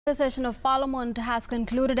The session of Parliament has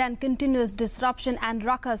concluded and continuous disruption and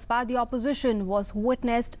ruckus by the opposition was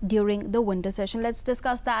witnessed during the winter session. Let's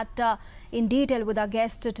discuss that in detail with our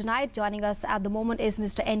guest tonight. Joining us at the moment is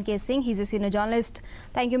Mr. N.K. Singh. He's a senior journalist.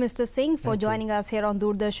 Thank you, Mr. Singh, for joining us here on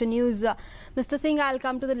Doordarshan News. Mr. Singh, I'll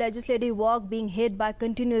come to the legislative work being hit by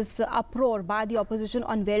continuous uproar by the opposition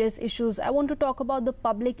on various issues. I want to talk about the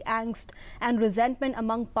public angst and resentment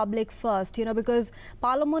among public first, because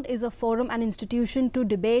Parliament is a forum and institution to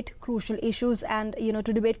debate crucial issues and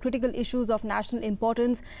to debate critical issues of national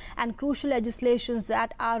importance and crucial legislations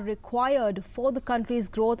that are required for the country's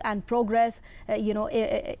growth and progress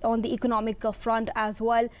on the economic front as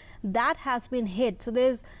well. That has been hit. So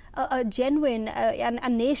there's a genuine and a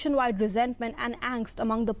nationwide resentment and angst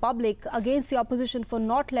among the public against the opposition for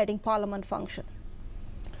not letting Parliament function.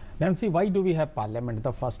 Nancy, why do we have Parliament in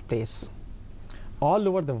the first place? All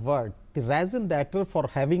over the world, the raison d'etre for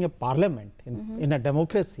having a parliament in a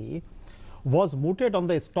democracy was mooted on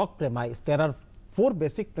the stock premise. There are four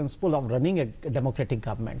basic principles of running a democratic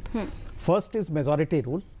government. First is majority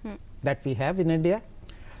rule that we have in India.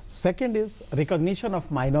 Second is recognition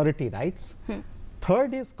of minority rights.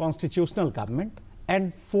 Third is constitutional government.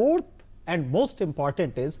 And fourth and most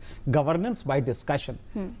important is governance by discussion.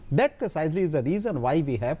 That precisely is the reason why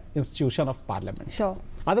we have institution of parliament. Sure.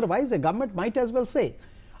 Otherwise, a government might as well say,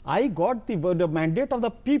 I got the mandate of the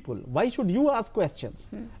people. Why should you ask questions?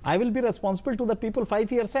 I will be responsible to the people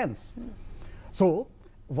 5 years hence. So,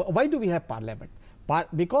 why do we have parliament?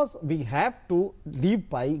 Because we have to live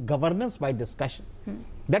by governance by discussion.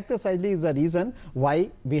 That precisely is the reason why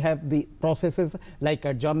we have the processes like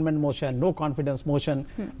adjournment motion, no confidence motion,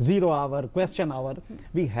 0 hour, question hour.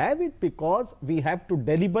 We have it because we have to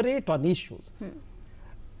deliberate on issues.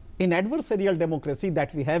 In adversarial democracy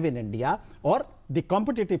that we have in India or the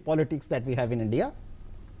competitive politics that we have in India,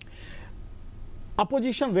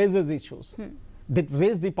 opposition raises issues. They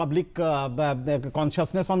raise the public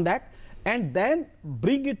consciousness on that and then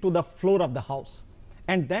bring it to the floor of the house.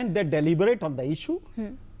 And then they deliberate on the issue.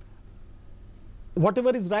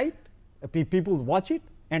 Whatever is right, people watch it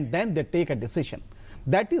and then they take a decision.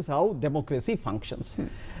 That is how democracy functions.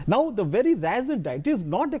 Now, the very raison d'etre, it is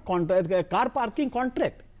not a car parking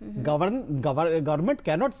contract. Government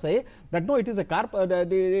cannot say that no, it is a car.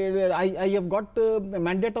 I have got the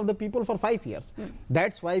mandate of the people for 5 years.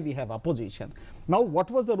 That's why we have opposition. Now, what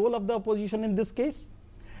was the role of the opposition in this case?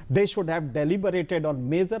 They should have deliberated on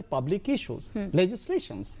major public issues,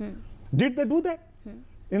 legislations. Did they do that?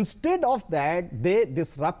 Instead of that, they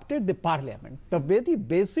disrupted the parliament. The very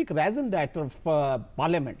basic raison d'etre of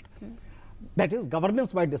parliament, that is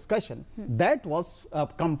governance by discussion, that was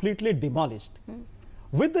completely demolished.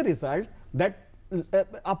 With the result that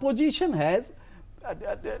opposition has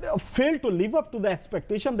failed to live up to the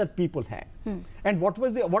expectation that people had. And what were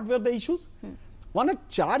the issues? On a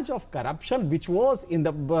charge of corruption which was in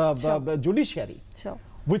the judiciary,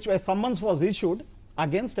 which a summons was issued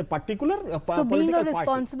against a particular so being a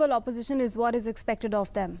responsible party. Opposition is what is expected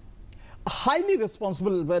of them. Highly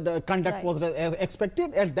responsible conduct was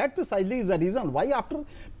expected, and that precisely is the reason why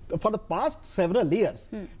for the past several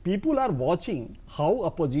years, people are watching how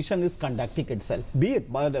opposition is conducting itself, be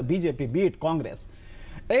it BJP, be it Congress.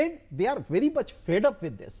 And they are very much fed up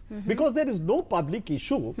with this because there is no public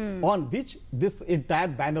issue on which this entire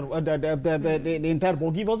banner, the entire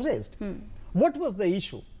bogie was raised. What was the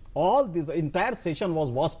issue? All this entire session was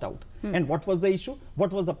washed out. And what was the issue?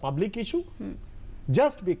 What was the public issue?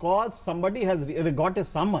 Just because somebody has got a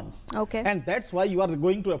summons, and that's why you are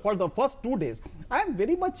going to, for the first 2 days, I am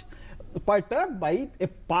very much perturbed by a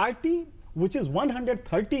party which is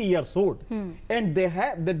 130 years old, and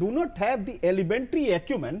they do not have the elementary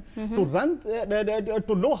acumen to run,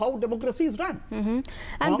 to know how democracy is run.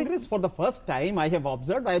 Congress, for the first time, I have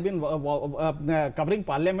observed, I have been covering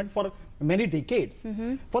parliament for many decades.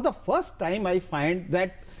 For the first time, I find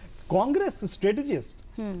that Congress strategists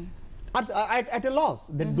are at a loss.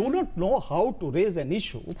 They do not know how to raise an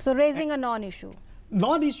issue. So raising a non-issue.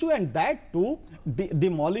 Non-issue, and that too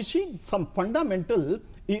demolishing some fundamental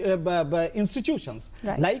institutions,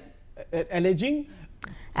 like alleging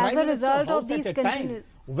as a result of these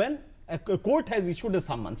continuous when a court has issued a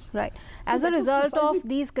summons. Right. As a result of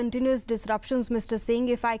these continuous disruptions, Mr. Singh,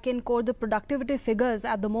 if I can quote the productivity figures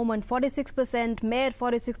at the moment, 46%, mere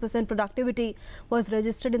 46% productivity was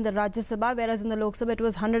registered in the Rajya Sabha, whereas in the Lok Sabha it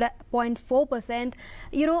was 100.4%.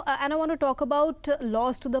 And I want to talk about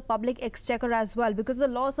loss to the public exchequer as well, because the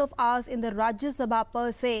loss of ours in the Rajya Sabha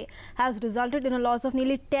per se has resulted in a loss of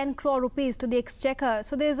nearly 10 crore rupees to the exchequer.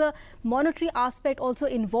 So there's a monetary aspect also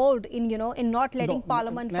involved in, in not letting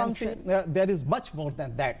Parliament function. there is much more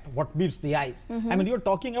than that, what meets the eyes. I mean, you're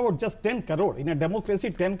talking about just 10 crore. In a democracy,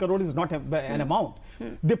 10 crore is not an amount.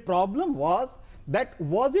 The problem was that,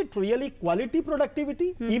 was it really quality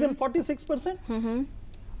productivity, even 46%?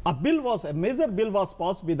 A major bill was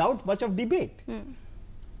passed without much of debate.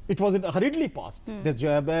 It was hurriedly passed, the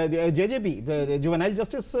JJB, the Juvenile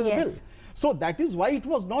Justice Bill. So that is why it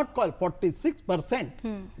was not called 46%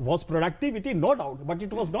 was productivity, no doubt, but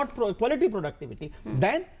it was not quality productivity.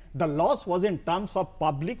 Then the loss was in terms of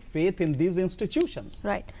public faith in these institutions.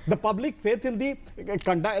 Right. The public faith in the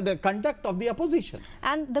conduct of the opposition.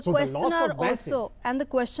 And the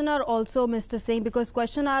questioner also, Mr. Singh, because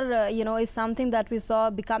questioner, is something that we saw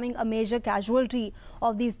becoming a major casualty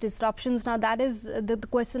of these disruptions. Now, that is the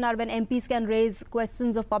questioner, when MPs can raise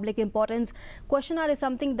questions of public importance. Questioner is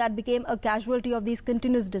something that became a casualty of these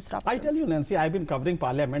continuous disruptions. I tell you, Nancy, I've been covering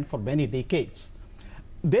Parliament for many decades.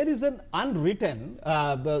 There is an unwritten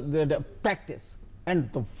practice,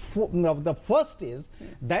 and the first is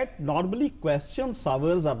that normally question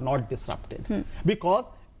hours are not disrupted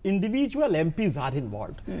because individual MPs are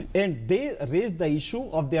involved and they raise the issue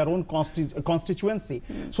of their own constituency.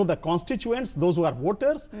 So the constituents, those who are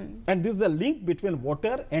voters, and this is a link between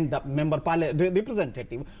voter and the member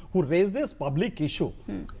representative who raises public issue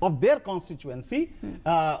of their constituency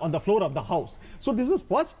on the floor of the House. So this is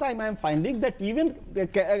first time I am finding that even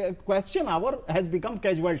the question hour has become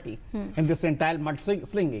casualty in this entire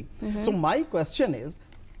mudslinging. So my question is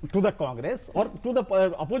to the Congress or to the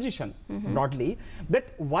opposition broadly,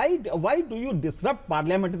 that why do you disrupt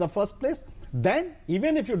Parliament in the first place? Then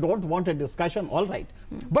even if you don't want a discussion, all right,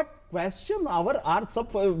 but question hour are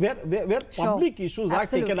where public issues are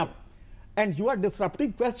taken up, and you are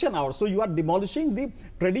disrupting question hour. So you are demolishing the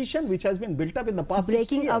tradition which has been built up in the past 60 years.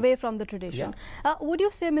 Breaking away from the tradition. Would you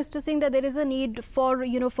say, Mr. Singh, that there is a need for,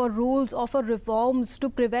 for rules or for reforms to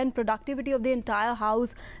prevent productivity of the entire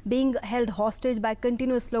House being held hostage by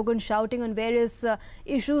continuous slogan shouting on various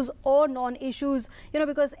issues or non-issues,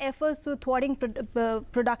 because efforts to thwarting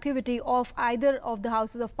productivity of either of the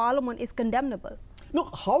Houses of Parliament is condemnable? No,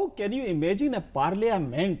 how can you imagine a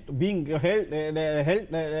parliament being held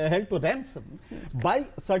to ransom by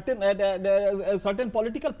certain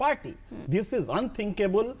political party? This is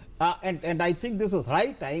unthinkable, and I think this is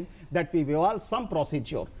high time that we evolve some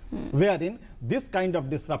procedure wherein this kind of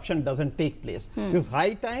disruption doesn't take place. This is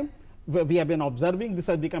high time. We have been observing this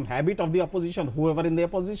has become habit of the opposition, whoever in the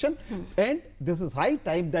opposition, and this is high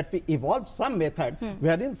time that we evolve some method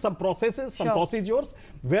wherein some processes, some procedures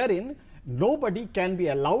wherein nobody can be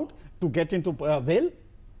allowed to get into veil.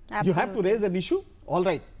 You have to raise an issue, all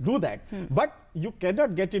right, do that, but you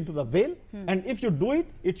cannot get into the veil, and if you do it,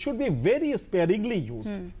 it should be very sparingly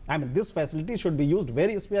used. I mean, this facility should be used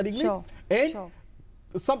very sparingly, and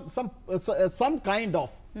some kind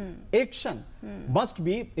of action must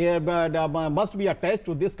be attached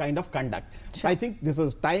to this kind of conduct. I think this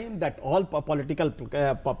is time that all political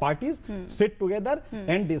parties sit together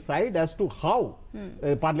and decide as to how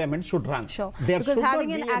Parliament should run. Because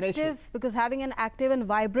having an active and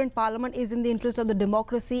vibrant Parliament is in the interest of the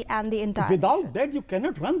democracy and the entire Without that, you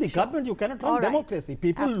cannot run the government, you cannot run democracy.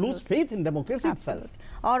 People lose faith in democracy itself.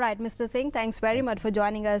 All right, Mr. Singh, thanks very much for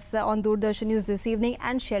joining us on Doordarshan News this evening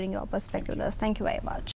and sharing your perspective with us. Thank you very much.